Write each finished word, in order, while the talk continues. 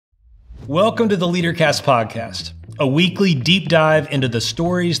Welcome to the Leadercast podcast, a weekly deep dive into the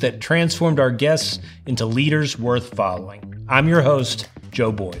stories that transformed our guests into leaders worth following. I'm your host,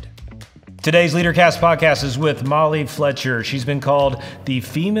 Joe Boyd. Today's Leadercast podcast is with Molly Fletcher. She's been called the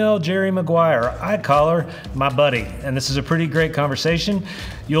female Jerry Maguire. I call her my buddy, and this is a pretty great conversation.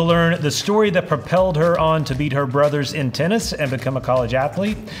 You'll learn the story that propelled her on to beat her brothers in tennis and become a college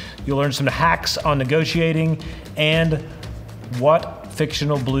athlete. You'll learn some hacks on negotiating and what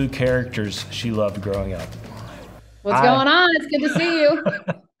fictional blue characters she loved growing up. What's going on? It's good to see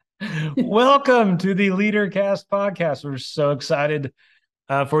you. Welcome to the Leadercast podcast. We're so excited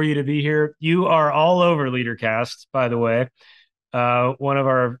for you to be here. You are all over Leadercast, by the way. One of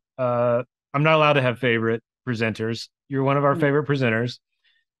our, I'm not allowed to have favorite presenters. You're one of our favorite presenters.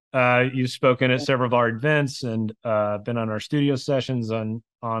 You've spoken at several of our events and been on our studio sessions on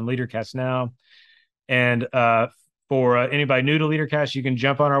Leadercast now. And for anybody new to Leadercast, you can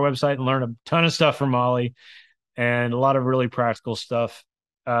jump on our website and learn a ton of stuff from Molly and a lot of really practical stuff.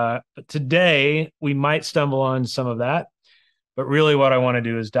 But today, we might stumble on some of that. But really what I want to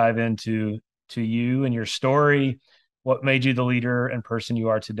do is dive into you and your story, what made you the leader and person you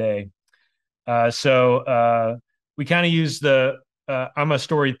are today. So we kind of use I'm a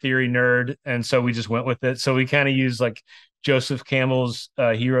story theory nerd, and so we just went with it. So we kind of use like Joseph Campbell's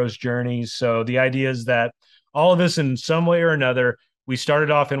hero's journeys. So the idea is that all of us in some way or another, we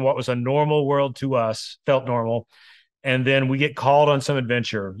started off in what was a normal world to us, felt normal. And then we get called on some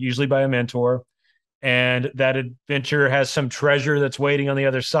adventure, usually by a mentor. And that adventure has some treasure that's waiting on the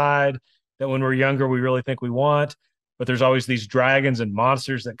other side that when we're younger, we really think we want. But there's always these dragons and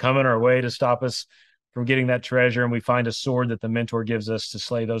monsters that come in our way to stop us from getting that treasure. And we find a sword that the mentor gives us to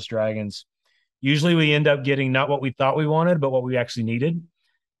slay those dragons. Usually we end up getting not what we thought we wanted, but what we actually needed.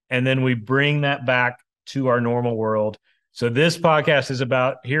 And then we bring that back to our normal world. So this podcast is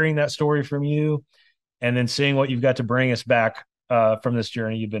about hearing that story from you and then seeing what you've got to bring us back from this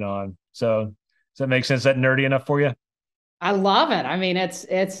journey you've been on. So does that make sense? Is that nerdy enough for you? I love it. I mean,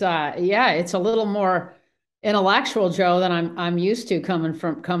 it's a little more intellectual, Joe, than I'm used to coming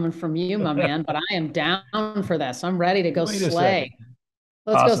from you, my man. But I am down for this. I'm ready to go slay.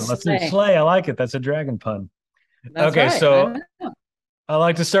 Let's awesome. Let's do slay. I like it. That's a dragon pun. That's okay, right. So I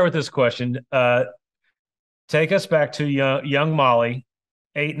like to start with this question. Take us back to young Molly,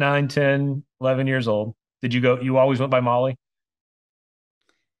 8, 9, 10, 11 years old. You always went by Molly?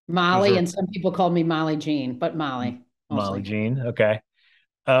 Molly, and some people called me Molly Jean, but Molly. Mostly. Molly Jean, okay.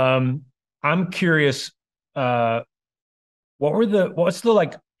 I'm curious, what's the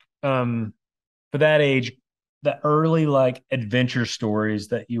like, for that age, the early like adventure stories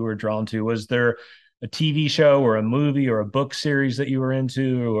that you were drawn to? Was there a TV show or a movie or a book series that you were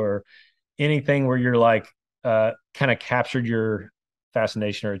into or anything where you're like, kind of captured your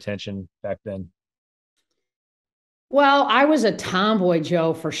fascination or attention back then? Well, I was a tomboy,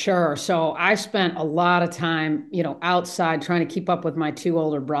 Joe, for sure. So I spent a lot of time, outside trying to keep up with my two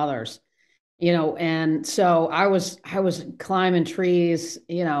older brothers, and so I was climbing trees,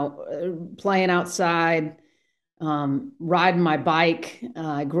 playing outside, riding my bike.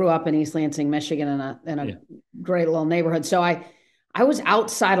 I grew up in East Lansing, Michigan, in a great little neighborhood. So I was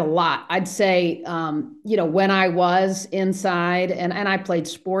outside a lot. I'd say, when I was inside and I played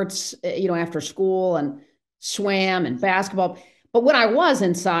sports, after school and swam and basketball. But when I was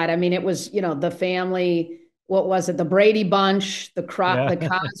inside, I mean, it was, the family, what was it? The Brady Bunch, the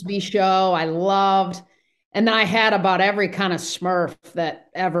Cosby Show, I loved. And then I had about every kind of Smurf that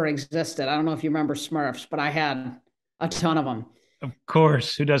ever existed. I don't know if you remember Smurfs, but I had a ton of them. Of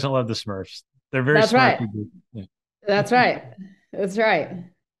course. Who doesn't love the Smurfs? They're very smart. Right. Yeah. That's right. That's right.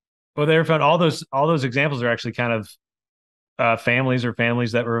 Well, they were fun. All those examples are actually kind of families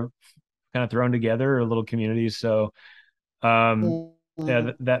that were kind of thrown together or little communities. So,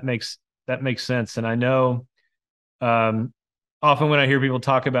 that makes sense. And I know, often when I hear people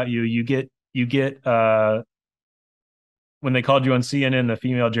talk about you get when they called you on CNN, the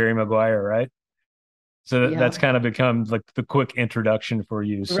female Jerry Maguire, right? So that's kind of become like the quick introduction for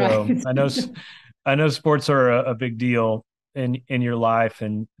you. So right. I know sports are a big deal in your life,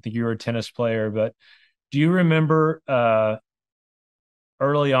 and I think you were a tennis player, but do you remember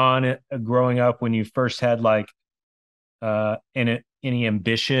early on growing up when you first had like any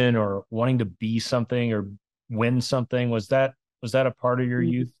ambition or wanting to be something or win something? Was that a part of your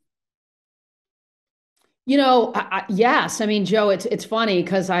youth? Yes. I mean, Joe, it's funny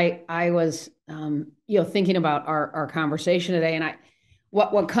because I was thinking about our conversation today, and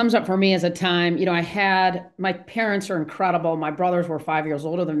what comes up for me as a time, I had, my parents are incredible. My brothers were 5 years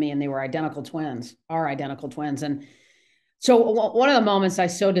older than me, and they were identical twins. And So one of the moments I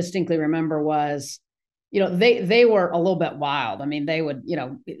so distinctly remember was, they were a little bit wild. I mean, they would,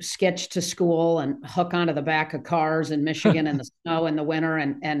 sketch to school and hook onto the back of cars in Michigan in the snow in the winter,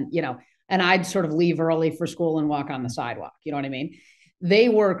 and I'd sort of leave early for school and walk on the sidewalk. You know what I mean? They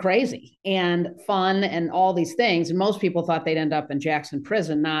were crazy and fun and all these things, and most people thought they'd end up in Jackson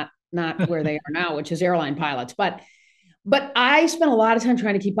Prison, not where they are now, which is airline pilots. But I spent a lot of time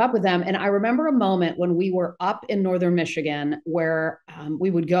trying to keep up with them. And I remember a moment when we were up in northern Michigan where we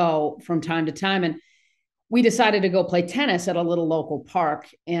would go from time to time. And we decided to go play tennis at a little local park.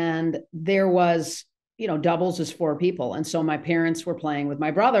 And there was, doubles is 4 people. And so my parents were playing with my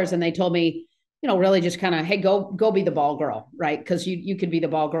brothers and they told me, really just kind of, hey, go be the ball girl, right? Because you could be the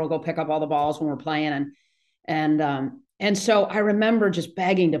ball girl, go pick up all the balls when we're playing. And so I remember just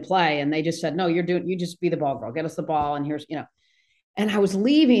begging to play, and they just said, "No, you just be the ball girl. Get us the ball, and here's." And I was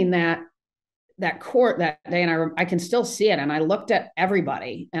leaving that court that day, and I can still see it. And I looked at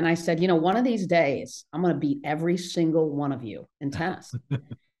everybody, and I said, "One of these days, I'm going to beat every single one of you in tennis."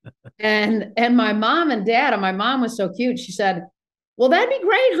 And my mom and dad, and my mom was so cute. She said, "Well, that'd be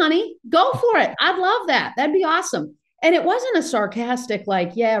great, honey. Go for it. I'd love that. That'd be awesome." And it wasn't a sarcastic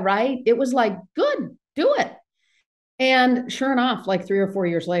like, "Yeah, right." It was like, "Good, do it." And sure enough, like 3 or 4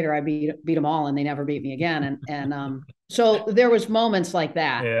 years later, I beat them all, and they never beat me again. And so there was moments like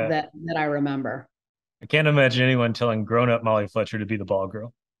that Yeah. that I remember. I can't imagine anyone telling grown-up Molly Fletcher to be the ball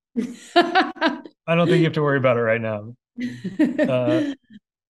girl. I don't think you have to worry about it right now. Uh,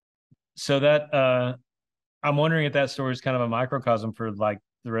 so that I'm wondering if that story is kind of a microcosm for like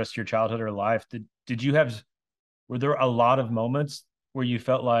the rest of your childhood or life. Did you have were there a lot of moments where you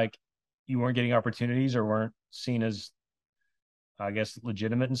felt like you weren't getting opportunities or weren't seen as, I guess,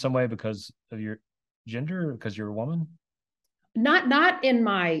 legitimate in some way because of your gender or because you're a woman? Not in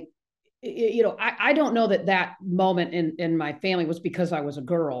my, I don't know that moment in my family was because I was a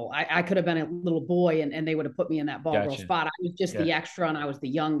girl. I could have been a little boy, and they would have put me in that ball girl Gotcha. spot. I was just Yeah. the extra, and I was the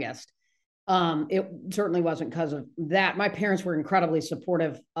youngest. It certainly wasn't because of that. My parents were incredibly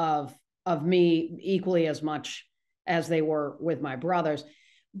supportive of me equally as much as they were with my brothers.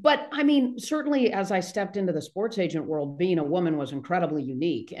 But I mean, certainly as I stepped into the sports agent world, being a woman was incredibly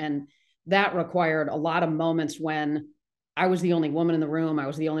unique. And that required a lot of moments when I was the only woman in the room. I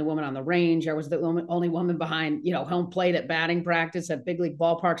was the only woman on the range. I was the only woman behind, home plate at batting practice at big league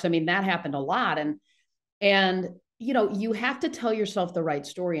ballparks. I mean, that happened a lot. And you have to tell yourself the right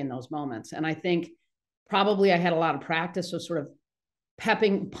story in those moments. And I think probably I had a lot of practice of sort of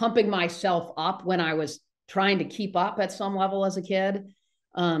pumping myself up when I was trying to keep up at some level as a kid.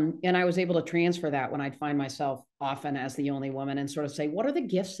 And I was able to transfer that when I'd find myself often as the only woman and sort of say, what are the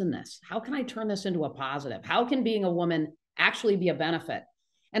gifts in this? How can I turn this into a positive? How can being a woman actually be a benefit?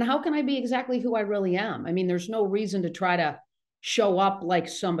 And how can I be exactly who I really am? I mean, there's no reason to try to show up like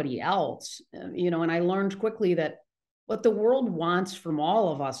somebody else, and I learned quickly that what the world wants from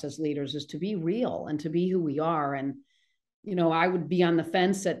all of us as leaders is to be real and to be who we are. And, I would be on the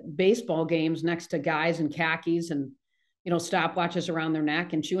fence at baseball games next to guys in khakis and, stopwatches around their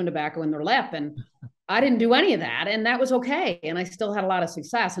neck and chewing tobacco in their lip. And I didn't do any of that. And that was okay. And I still had a lot of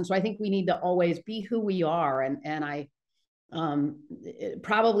success. And so I think we need to always be who we are. And I,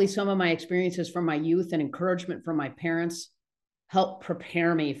 probably some of my experiences from my youth and encouragement from my parents helped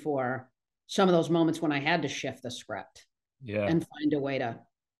prepare me for some of those moments when I had to shift the script Yeah. and find a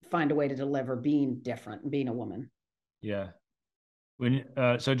way to deliver being different and being a woman. Yeah.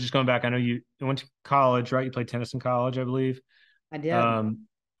 So just going back, I know you went to college, right? You played tennis in college, I believe. I did. Um,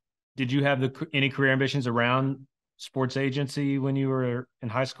 did you have any career ambitions around sports agency when you were in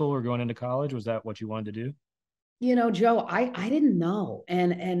high school or going into college? Was that what you wanted to do? Joe, I didn't know.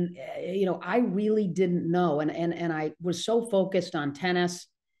 I really didn't know. And I was so focused on tennis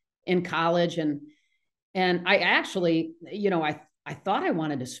in college. And I actually, I thought I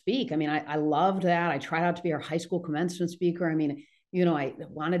wanted to speak. I mean, I loved that. I tried out to be our high school commencement speaker. I mean, I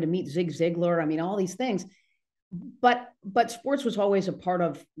wanted to meet Zig Ziglar. I mean, all these things. But sports was always a part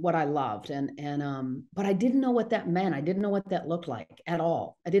of what I loved. But I didn't know what that meant. I didn't know what that looked like at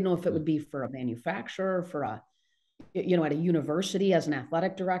all. I didn't know if it would be for a manufacturer, for at a university as an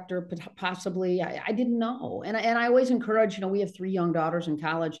athletic director, possibly. I didn't know. And I always encourage, we have 3 young daughters in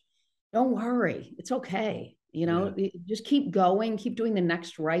college. Don't worry. It's okay. Yeah. Just keep going, keep doing the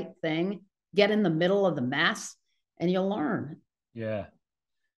next right thing, get in the middle of the mess, and you'll learn. Yeah.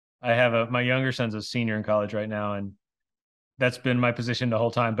 I have my younger son's a senior in college right now, and that's been my position the whole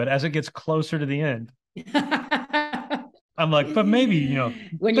time. But as it gets closer to the end, I'm like, but maybe,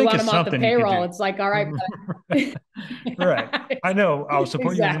 When you think want of them off the something you could payroll, do. it's like, all right. Right. I know I'll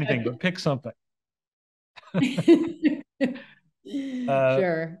support you in anything, Exactly. but pick something. Uh,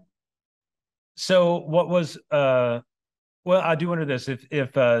 Sure. so what was well, I do wonder this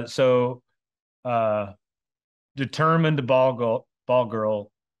if uh determined ball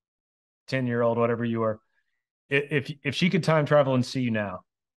girl, 10-year-old, whatever you are, if she could time travel and see you now,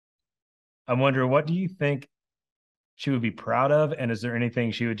 I wonder what do you think she would be proud of, and is there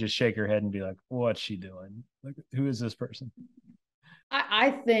anything she would just shake her head and be like, "What's she doing? Like, who is this person?"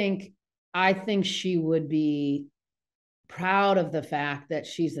 I think she would be proud of the fact that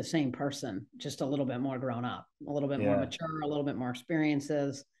she's the same person, just a little bit more grown up, a little bit more Yeah, mature, a little bit more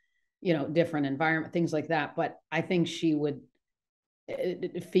experiences, different environment, things like that. But I think she would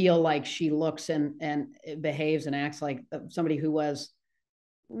feel like she looks and behaves and acts like somebody who was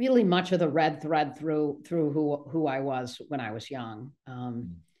really much of the red thread through who I was when I was young.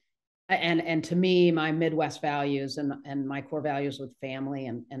 And to me, my Midwest values and my core values with family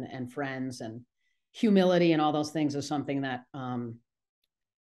and friends and humility and all those things is something that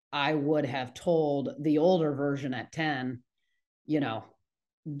I would have told the older version at 10, you know,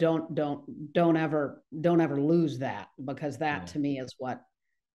 don't ever lose that, because that yeah, to me is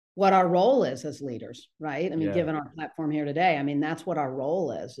what our role is as leaders, right? I mean, yeah, given our platform here today, I mean, that's what our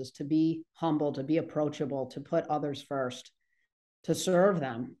role is to be humble, to be approachable, to put others first, to serve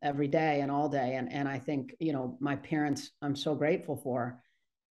them every day and all day. And I think, my parents, I'm so grateful for,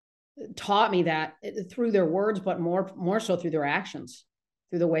 taught me that through their words, but more so through their actions,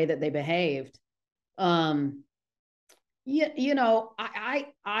 through the way that they behaved. Um, when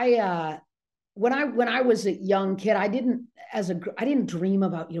I was a young kid, I didn't dream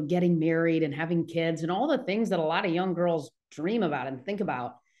about, getting married and having kids and all the things that a lot of young girls dream about and think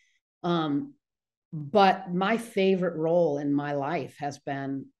about. Um, but my favorite role in my life has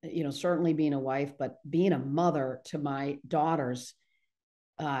been, certainly being a wife, but being a mother to my daughters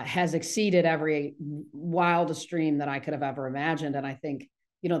has exceeded every wildest dream that I could have ever imagined. And I think,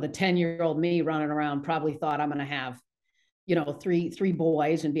 the 10-year-old me running around probably thought I'm going to have, three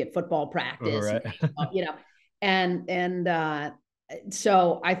boys and be at football all practice and right. baseball, and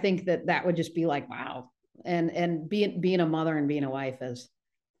so I think that would just be like, wow. And being a mother and being a wife is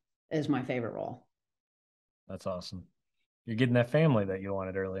my favorite role. That's awesome. You're getting that family that you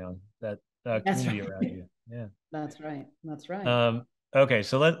wanted early on, that That's community right. around you. Yeah. That's right. That's right. Um, okay,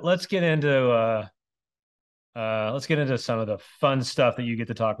 so let's get into some of the fun stuff that you get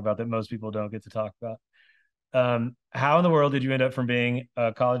to talk about that most people don't get to talk about. How in the world did you end up from being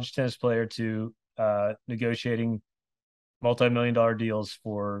a college tennis player to negotiating multi-million dollar deals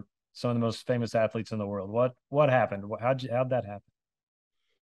for some of the most famous athletes in the world? What happened? How'd that happen?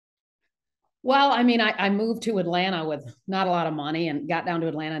 Well, I mean, I moved to Atlanta with not a lot of money and got down to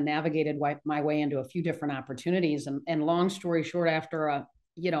Atlanta and navigated my way into a few different opportunities. And long story short, after a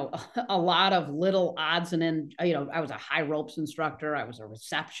lot of little odds and ends, I was a high ropes instructor. I was a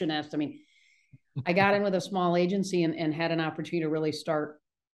receptionist. I mean, I got in with a small agency and had an opportunity to really start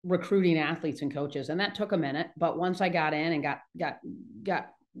recruiting athletes and coaches. And that took a minute. But once I got in and got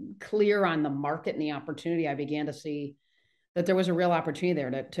clear on the market and the opportunity, I began to see that there was a real opportunity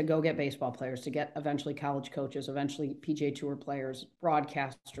there to go get baseball players, to get eventually college coaches, eventually PGA Tour players,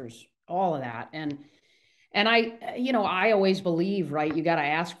 broadcasters, all of that. And I always believe, right, you got to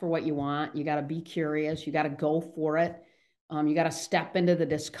ask for what you want, you got to be curious, you got to go for it. You got to step into the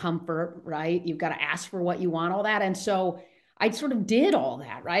discomfort, right? You've got to ask for what you want, all that. And so I sort of did all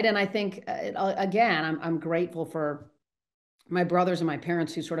that, right? And I think again, I'm grateful for my brothers and my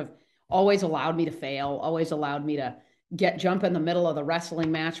parents who sort of always allowed me to fail, always allowed me to jump in the middle of the wrestling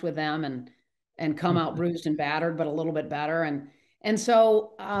match with them and come out bruised and battered, but a little bit better. And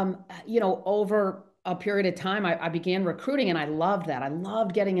so over a period of time, I began recruiting, and I loved that. I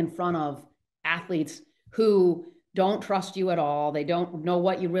loved getting in front of athletes who don't trust you at all. They don't know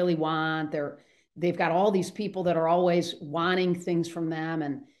what you really want. They've got all these people that are always wanting things from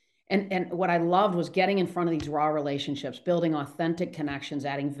them. And what I loved was getting in front of these raw relationships, building authentic connections,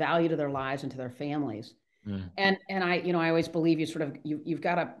 adding value to their lives and to their families. Mm. And I always believe you've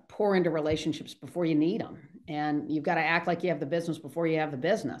got to pour into relationships before you need them, and you've got to act like you have the business before you have the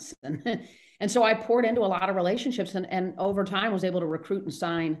business. And so I poured into a lot of relationships, and over time was able to recruit and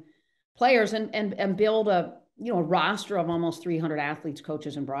sign players and build a roster of almost 300 athletes,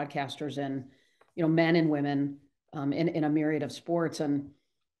 coaches, and broadcasters, and men and women in a myriad of sports. And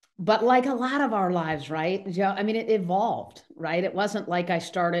but like a lot of our lives, right, Joe? I mean, it evolved, right? It wasn't like I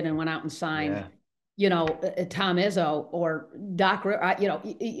started and went out and signed, Yeah. Tom Izzo or Doc.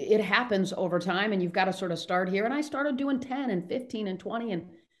 It happens over time, and you've got to sort of start here. And I started doing 10 and 15 and 20 and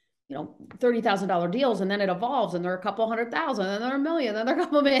 $30,000 deals, and then it evolves, and there are a couple 100,000, and then there are a million, and then there are a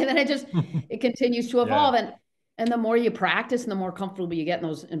couple million, and then it continues to Yeah. evolve. And the more you practice and the more comfortable you get in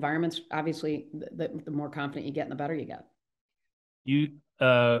those environments, obviously, the more confident you get and the better you get. You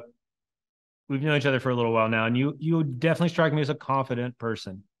uh we've known each other for a little while now, and you definitely strike me as a confident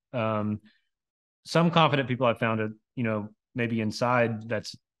person. Um, some confident people I've found it, maybe inside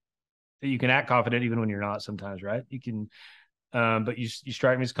that you can act confident even when you're not sometimes, right? You can, but you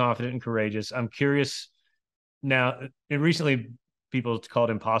strike me as confident and courageous. I'm curious now. And recently, people called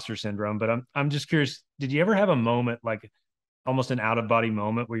imposter syndrome, but I'm just curious. Did you ever have a moment like almost an out of body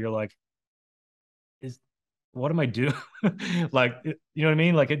moment where you're like, is what am I doing? Like, you know what I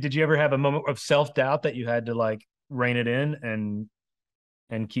mean? Like, did you ever have a moment of self doubt that you had to like rein it in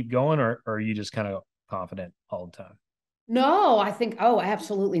and keep going, or are you just kind of confident all the time? No, I think, oh,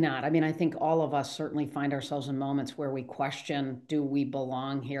 absolutely not. I mean, I think all of us certainly find ourselves in moments where we question, do we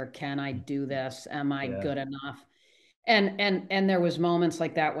belong here? Can I do this? Am I Yeah. good enough? And there was moments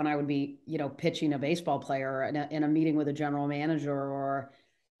like that when I would be, pitching a baseball player in a meeting with a general manager or,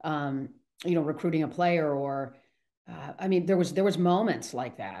 um, recruiting a player or, I mean, there was moments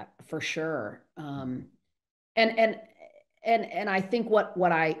like that for sure. And and and I think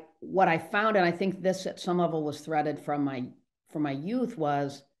what I found, and I think this at some level was threaded from my youth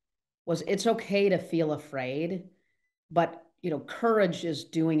was it's okay to feel afraid, but courage is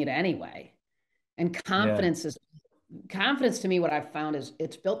doing it anyway. And Yeah. confidence to me, what I've found is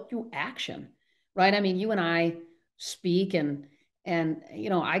it's built through action, right? I mean, you and I speak and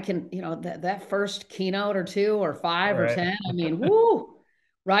I can, that first keynote or two or All five or right. 10, I mean, whoo,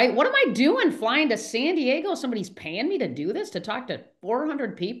 right? What am I doing flying to San Diego? Somebody's paying me to do this, to talk to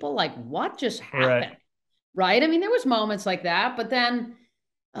 400 people? Like, what just Right. happened? Right? I mean, there was moments like that, but then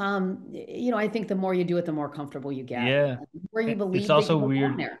I think the more you do it, the more comfortable you get, Yeah. and the more you It's believe that you also belong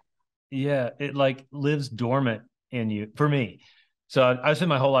weird. there. Yeah. It like lives dormant in you for me. So I spent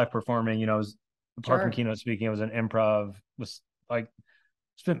my whole life performing, I was apart from Sure. keynote speaking, I was an improv, was like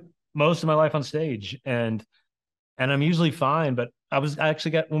spent most of my life on stage and I'm usually fine, but I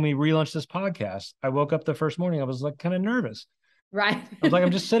actually got when we relaunched this podcast, I woke up the first morning, I was like kind of nervous. Right. I was like,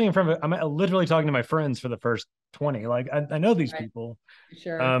 I'm just sitting in front of it. I'm literally talking to my friends for the first 20. Like I know these Right. people.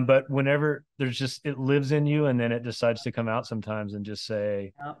 Sure. But whenever there's just it lives in you and then it decides to come out sometimes and just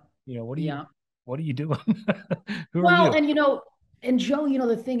say, Yep. what are you Yep. doing? Who are Well, you? and Joe,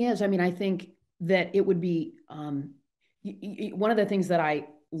 the thing is, I mean, I think that it would be one of the things that I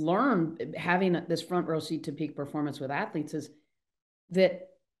learned having this front row seat to peak performance with athletes is that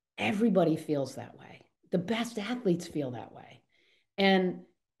everybody feels that way. The best athletes feel that way. And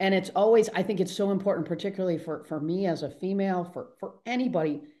and it's always, I think it's so important, particularly for me as a female, for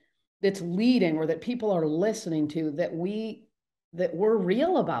anybody that's leading or that people are listening to, that we're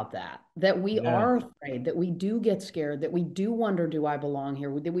real about that we Yeah. are afraid, that we do get scared, that we do wonder, do I belong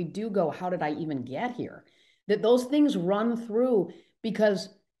here? That we do go, how did I even get here? That those things run through, because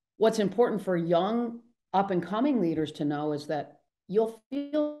what's important for young up and coming leaders to know is that you'll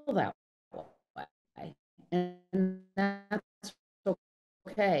feel that way. And that's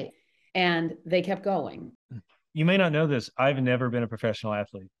okay. And they kept going. You may not know this. I've never been a professional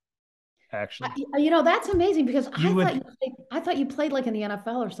athlete, actually. That's amazing, because You would I thought you played like in the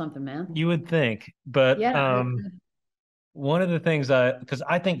NFL or something, man. you would think, but Yeah. one of the things because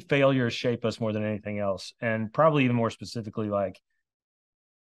I think failures shape us more than anything else, and probably even more specifically, like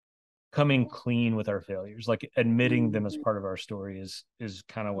coming clean with our failures, like admitting them as Mhm, part of our story is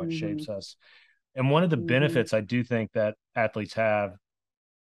kind of what mhm, shapes us. And one of the mhm. benefits I do think that athletes have,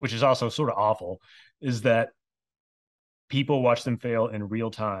 which is also sort of awful, is that people watch them fail in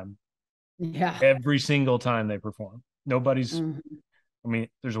real time Yeah. every single time they perform. Nobody's, Mhm. I mean,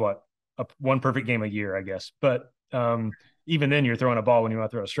 there's what, one perfect game a year, I guess. But even then, you're throwing a ball when you want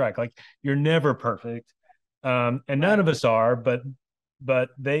to throw a strike. Like you're never perfect, and none Right. of us are. But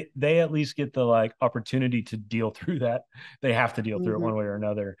they at least get the like opportunity to deal through that. They have to deal through it Mhm, one way or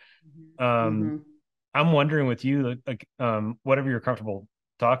another. mhm, Um, mhm. I'm wondering with you, like whatever you're comfortable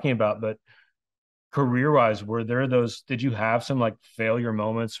talking about, but career wise, were there those? Did you have some like failure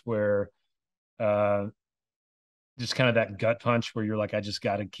moments where uh, just kind of that gut punch where you're like, I just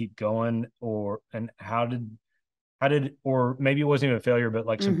got to keep going, or and how did or maybe it wasn't even a failure, but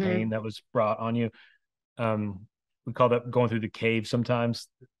like some pain Mhm. that was brought on you. We call that going through the cave sometimes.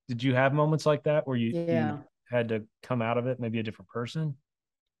 Did you have moments like that where you Yeah. had to come out of it, maybe a different person?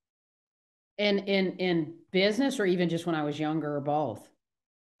 In business, or even just when I was younger, or both?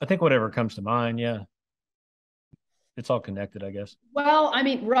 I think whatever comes to mind. Yeah, it's all connected, I guess. Well, I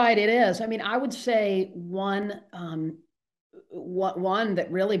mean, right, it is. I mean, I would say one that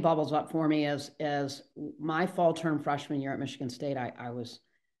really bubbles up for me is my fall term freshman year at Michigan State. I was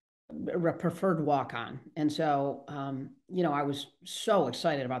preferred walk on. And so, I was so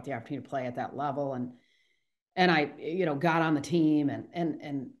excited about the opportunity to play at that level. And I, got on the team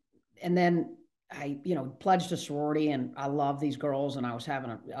and then I, pledged to sorority, and I love these girls, and I was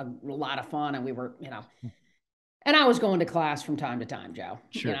having a lot of fun, and we were, and I was going to class from time to time, Joe,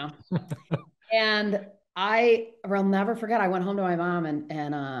 Sure. and I'll never forget. I went home to my mom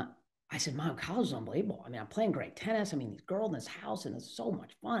and I said, Mom, college is unbelievable. I mean, I'm playing great tennis. I mean, these girls in this house, and it's so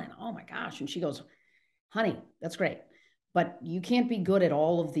much fun. And oh my gosh. And she goes, honey, that's great. But you can't be good at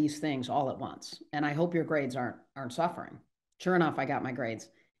all of these things all at once. And I hope your grades aren't suffering. Sure enough, I got my grades,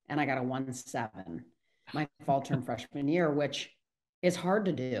 and I got a 1.7 my fall term freshman year, which is hard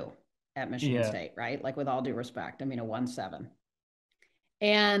to do at Michigan Yeah. State, right? Like, with all due respect, I mean, a 1.7.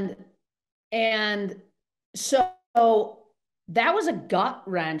 And and so that was a gut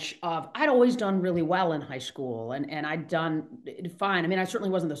wrench of, I'd always done really well in high school, and I'd done fine. I mean, I certainly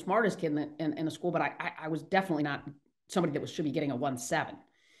wasn't the smartest kid in the school, but I was definitely not somebody that should be getting a 1.7.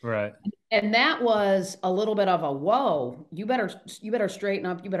 Right. And that was a little bit of a, whoa, you better straighten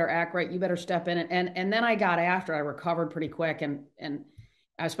up, you better act right, you better step in. And then I got after, I recovered pretty quick, and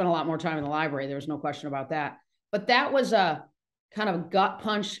I spent a lot more time in the library. There was no question about that. But that was a kind of gut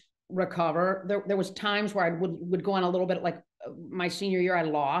punch recover. There was times where I would go on a little bit, like my senior year, I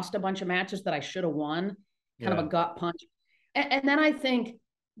lost a bunch of matches that I should have won, kind of Yeah. a gut punch. And then I think,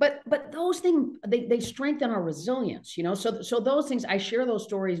 but those things, they strengthen our resilience, so those things, I share those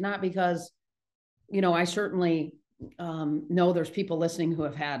stories not because, I certainly know there's people listening who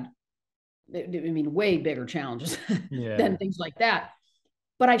have had, I mean, way bigger challenges than Yeah. things like that.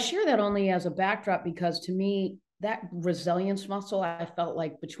 But I share that only as a backdrop because, to me, that resilience muscle, I felt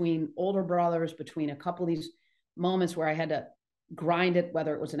like, between older brothers, between a couple of these moments where I had to grind it,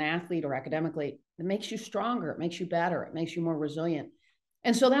 whether it was an athlete or academically, it makes you stronger, it makes you better, it makes you more resilient.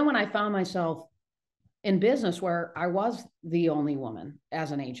 And so then when I found myself in business, where I was the only woman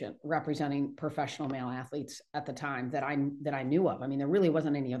as an agent representing professional male athletes at the time that I knew of. I mean, there really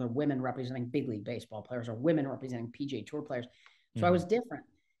wasn't any other women representing big league baseball players or women representing PGA Tour players. So I Mhm. was different.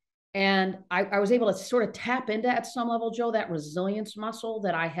 And I was able to sort of tap into, at some level, Joe, that resilience muscle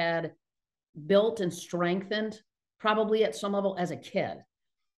that I had built and strengthened probably at some level as a kid.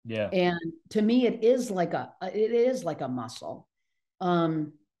 Yeah. And to me, it is like a muscle.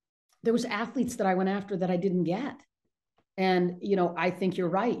 Um, there was athletes that I went after that I didn't get. And, I think you're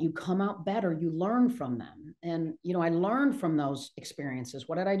right. You come out better, you learn from them. And, I learned from those experiences.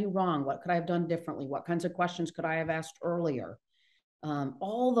 What did I do wrong? What could I have done differently? What kinds of questions could I have asked earlier?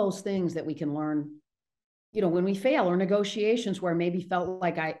 All those things that we can learn, when we fail, or negotiations where maybe felt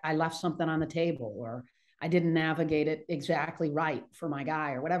like I left something on the table, or I didn't navigate it exactly right for my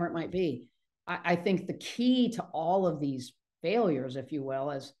guy, or whatever it might be. I think the key to all of these failures, if you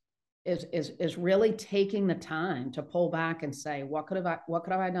will, is really taking the time to pull back and say, what could have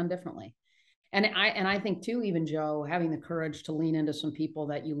I done differently? And I think too, even Joe, having the courage to lean into some people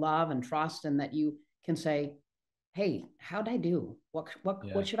that you love and trust, and that you can say, hey, how'd I do? What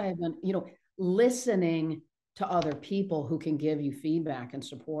Yeah. should I have done? Listening to other people who can give you feedback and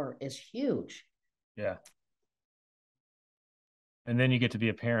support is huge. Yeah. And then you get to be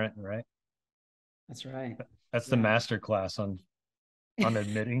a parent, right? That's right. That's the Yeah. master class on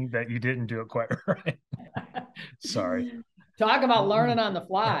admitting that you didn't do it quite right. Sorry. Talk about learning on the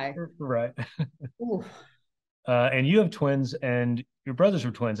fly. Right. Ooh. And you have twins, and your brothers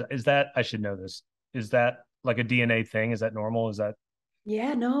were twins. Is that, I should know this? Is that like a DNA thing? Is that normal? Is that?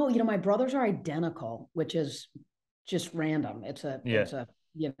 Yeah, no, my brothers are identical, which is just random. It's a, Yeah. it's a,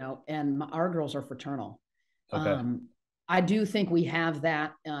 and our girls are fraternal. Okay. Um, I do think we have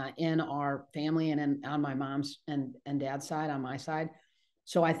that in our family, and on my mom's and dad's side, on my side.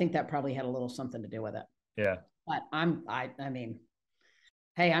 So I think that probably had a little something to do with it. Yeah. But I mean,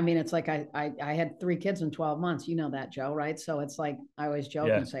 hey, I mean, it's like I had 3 kids in 12 months. You know that, Joe, right? So it's like, I always joke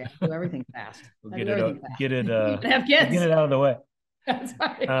Yeah. and say, I do everything fast. We'll I do everything fast. get it, I have we'll get kids. it out of the way. That's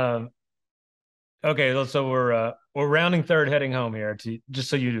right. Um, okay. So we're rounding third, heading home here to, just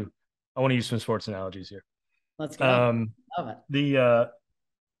so you do. I want to use some sports analogies here. Let's go. Um, Love it.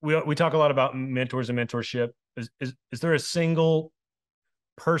 we talk a lot about mentors and mentorship. Is there a single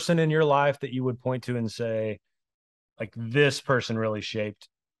person in your life that you would point to and say, like, this person really shaped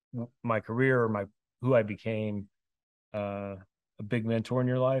my career, or my who I became, a big mentor in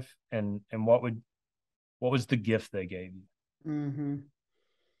your life, and what was the gift they gave you? Mm-hmm.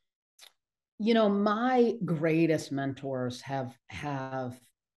 My greatest mentors have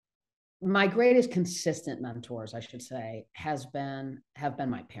my greatest consistent mentors, I should say, have been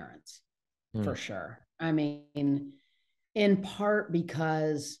my parents, Hmm. for sure. I mean, in part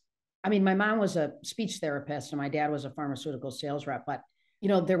because I mean, my mom was a speech therapist and my dad was a pharmaceutical sales rep, but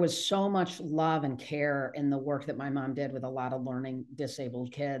there was so much love and care in the work that my mom did with a lot of learning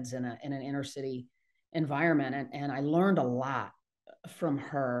disabled kids in an inner city environment. And I learned a lot from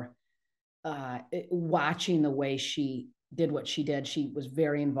her, watching the way she did what she did. She was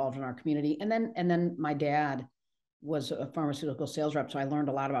very involved in our community. And then my dad was a pharmaceutical sales rep. So I learned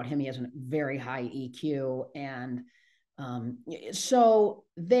a lot about him. He has a very high EQ. And so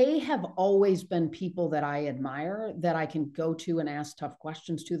they have always been people that I admire, that I can go to and ask tough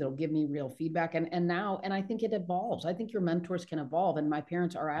questions to, that'll give me real feedback. And I think it evolves. I think your mentors can evolve. And my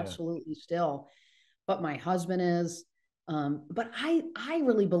parents are absolutely still, but my husband is. But I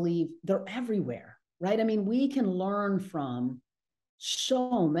really believe they're everywhere, right? I mean, we can learn from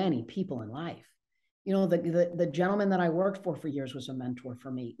so many people in life. The gentleman that I worked for years was a mentor for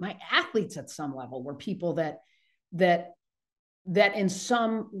me. My athletes at some level were people that in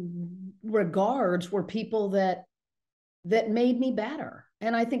some regards were people that made me better.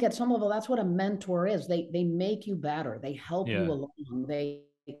 And I think at some level, that's what a mentor is. They make you better. They help you along.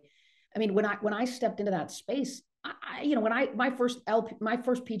 I mean, when I stepped into that space, my first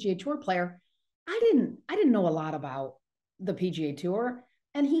PGA Tour player, I didn't know a lot about the PGA Tour,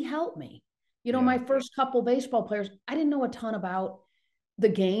 and he helped me. My first couple baseball players, I didn't know a ton about the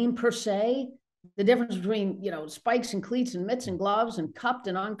game per se, the difference between spikes and cleats and mitts and gloves and cupped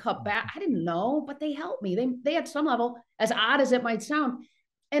and uncupped bat. I didn't know, but they helped me. They at some level, as odd as it might sound.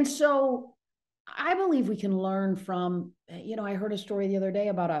 And so I believe we can learn from. I heard a story the other day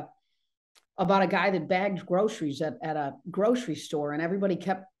about a guy that bagged groceries at a grocery store, and everybody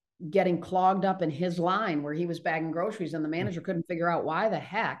kept getting clogged up in his line where he was bagging groceries, and the manager couldn't figure out why the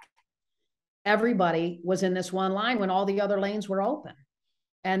heck everybody was in this one line when all the other lanes were open.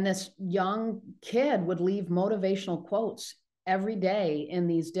 And this young kid would leave motivational quotes every day in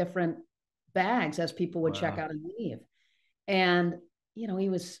these different bags as people would check out and leave. And, he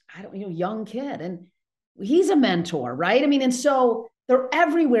was, young kid, and he's a mentor, right? I mean, and so they're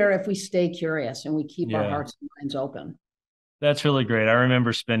everywhere if we stay curious and we keep our hearts and minds open. That's really great. I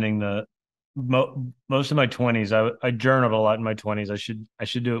remember spending most of my 20s. I journaled a lot in my 20s. I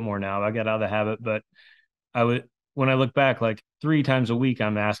should do it more now. I got out of the habit, but when I look back, like 3 times a week,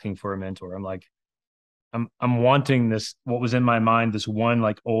 I'm asking for a mentor. I'm like, I'm wanting this, what was in my mind, this one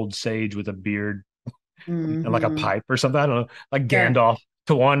like old sage with a beard and like a pipe or something. I don't know, like Gandalf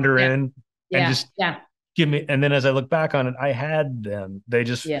to wander in and just give me. And then as I look back on it, I had them. They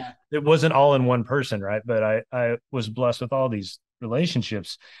just, it wasn't all in one person, right? But I was blessed with all these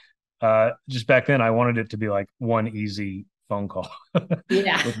relationships. Just back then, I wanted it to be like one easy phone call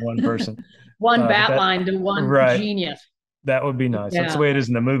with one person. One bat line to one genius. That would be nice. That's the way it is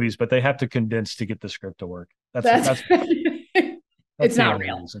in the movies, but they have to condense to get the script to work. That's it's not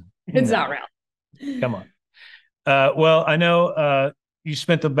real. It's not real. Come on. Well, I know you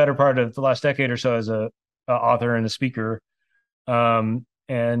spent the better part of the last decade or so as a author and a speaker. And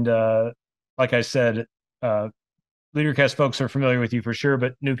like I said, Leadercast folks are familiar with you for sure,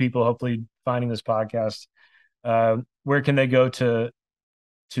 but new people hopefully finding this podcast. Where can they go to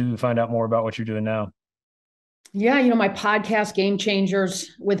find out more about what you're doing now? Yeah, my podcast Game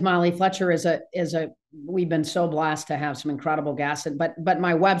Changers with Molly Fletcher is a we've been so blessed to have some incredible guests, but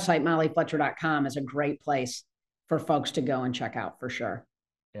my website mollyfletcher.com is a great place for folks to go and check out for sure.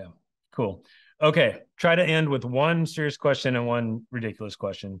 Yeah. Cool. Okay, try to end with one serious question and one ridiculous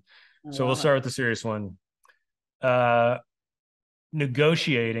question. So we'll start with the serious one.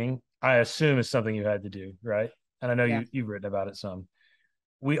 Negotiating, I assume, is something you had to do, right? And I know you've written about it some.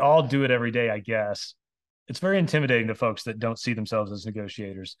 We all do it every day, I guess. It's very intimidating to folks that don't see themselves as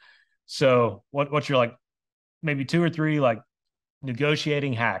negotiators. So what's your like maybe 2 or 3 like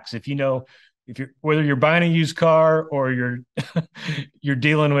negotiating hacks? If you're whether you're buying a used car or you're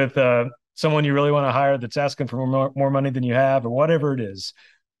dealing with someone you really want to hire that's asking for more money than you have, or whatever it is.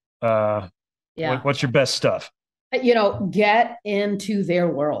 What's your best stuff? Get into their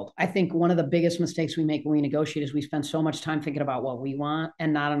world. I think one of the biggest mistakes we make when we negotiate is we spend so much time thinking about what we want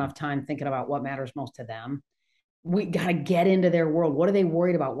and not enough time thinking about what matters most to them. We got to get into their world. What are they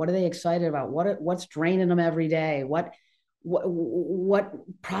worried about? What are they excited about? What's draining them every day? What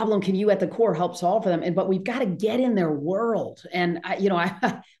problem can you at the core help solve for them? But we've got to get in their world. And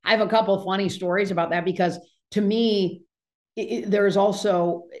I have a couple of funny stories about that, because to me, there is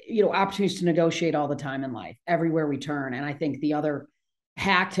also, opportunities to negotiate all the time in life, everywhere we turn. And I think the other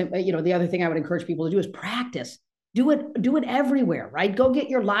hack to, the other thing I would encourage people to do is practice. Do it everywhere, right? Go get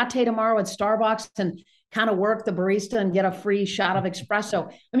your latte tomorrow at Starbucks and kind of work the barista and get a free shot of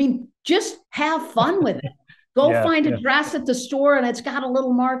espresso. I mean, just have fun with it. Go Yeah, find a yeah, dress at the store and it's got a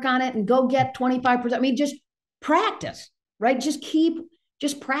little mark on it and go get 25%. I mean, just practice, right?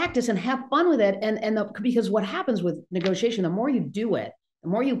 Just practice and have fun with it. Because what happens with negotiation, the more you do it, the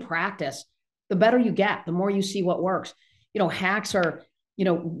more you practice, the better you get, the more you see what works. Hacks are,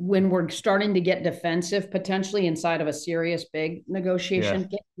 when we're starting to get defensive potentially inside of a serious big yeah. negotiation,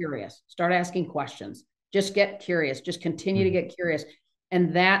 get curious, start asking questions, just get curious, just continue to Mhm. get curious.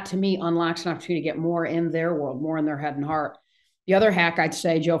 And that to me unlocks an opportunity to get more in their world, more in their head and heart. The other hack I'd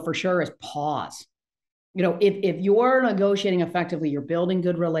say, Joe, for sure, is pause. If you're negotiating effectively, you're building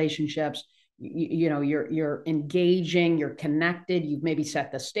good relationships, you're engaging, you're connected, you've maybe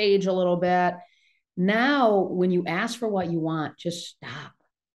set the stage a little bit. Now, when you ask for what you want, just stop.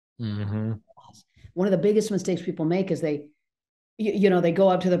 Mm-hmm. One of the biggest mistakes people make is they go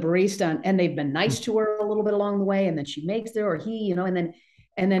up to the barista and they've been nice to her a little bit along the way, and then she makes it, or he,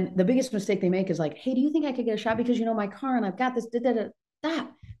 and then the biggest mistake they make is like, hey, do you think I could get a shot because my car and I've got this?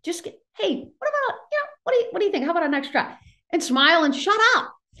 Stop. Just get. Hey, what about what do you think? How about an extra? And smile and shut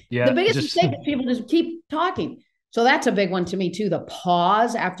up. The Yeah, biggest just mistake is people just keep talking. So that's a big one to me too. The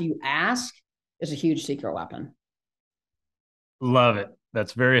pause after you ask is a huge secret weapon. love it.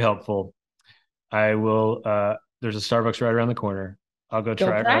 That's very helpful. I will. There's a Starbucks right around the corner. I'll go Go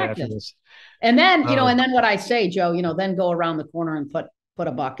try it right after practice. this. And then, Um, what I say, Joe, then go around the corner and put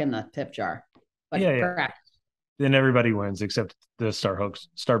a buck in the tip jar. yeah, But yeah. practice. Then everybody wins except the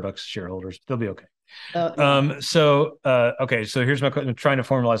Starbucks shareholders. They'll be okay. Yeah. Okay. So here's my question. I'm trying to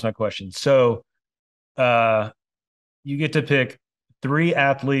formalize my question. So, uh, you get to pick three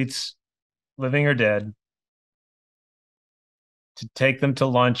athletes, living or dead, to take them to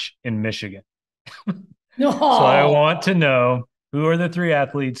lunch in Michigan. So I No. want to know who are the three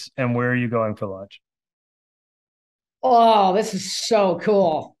athletes and where are you going for lunch? Oh, this is so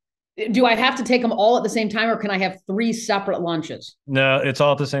cool. Do I have to take them all at the same time, or can I have three separate lunches? No, it's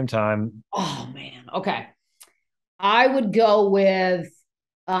all at the same time. Oh man. Okay. I would go with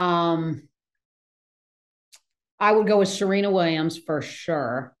um I would go with Serena Williams for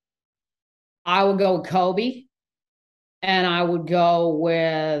sure. I would go with Kobe, and I would go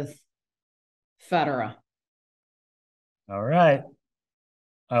with Federer. All right.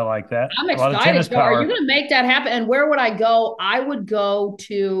 I like that. I'm A lot of excited, tennis Joe. Are you power. going to make that happen? And where would I go? I would go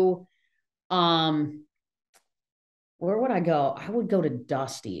to, um, where would I go? I would go to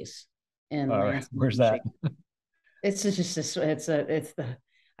Dusty's in All right. Lansing, Where's that? Michigan. It's just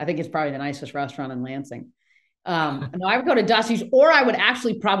I think it's probably the nicest restaurant in Lansing. No, I would go to Dusty's, or I would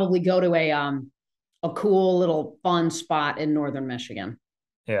actually probably go to a cool little fun spot in northern Michigan.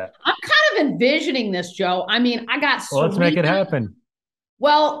 Yeah. I'm kind of envisioning this, Joe. I mean, I got Well, let's make Serena. it happen.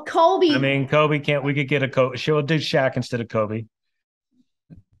 Well, I Kobe. mean, Kobe can't. We could get a Kobe. She'll do Shaq instead of Kobe.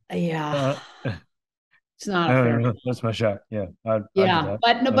 Yeah, Uh, it's not a no, no, fair. no, that's my shot. Yeah, I'd do Yeah, that.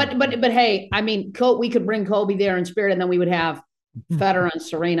 but no, but hey, I mean, we could bring Kobe there in spirit, and then we would have Federer and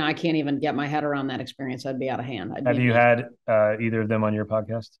Serena. I can't even get my head around that experience. I'd be out of hand. I'd be Have you amazed. had either of them on your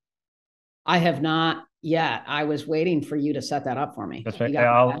podcast? I have not yet. I was waiting for you to set that up for me. That's right. You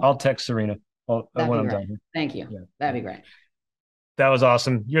got I'll text Serena that'd when be I'm great. done here. Thank you. Yeah. That'd be great. That was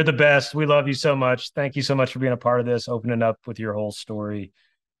awesome. You're the best. We love you so much. Thank you so much for being a part of this, opening up with your whole story.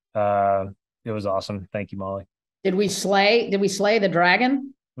 Uh, it was awesome. Thank you, Molly. Did we slay? Did we slay the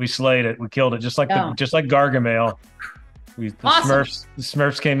dragon? We slayed it. We killed it. Yeah. Just like Gargamel. Awesome. The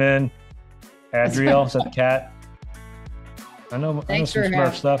Smurfs came in. Adriel, is that the cat? I know some Thanks for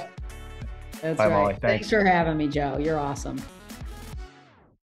Smurf stuff. That's Bye, right. Molly. Thanks for having me, Joe. You're awesome.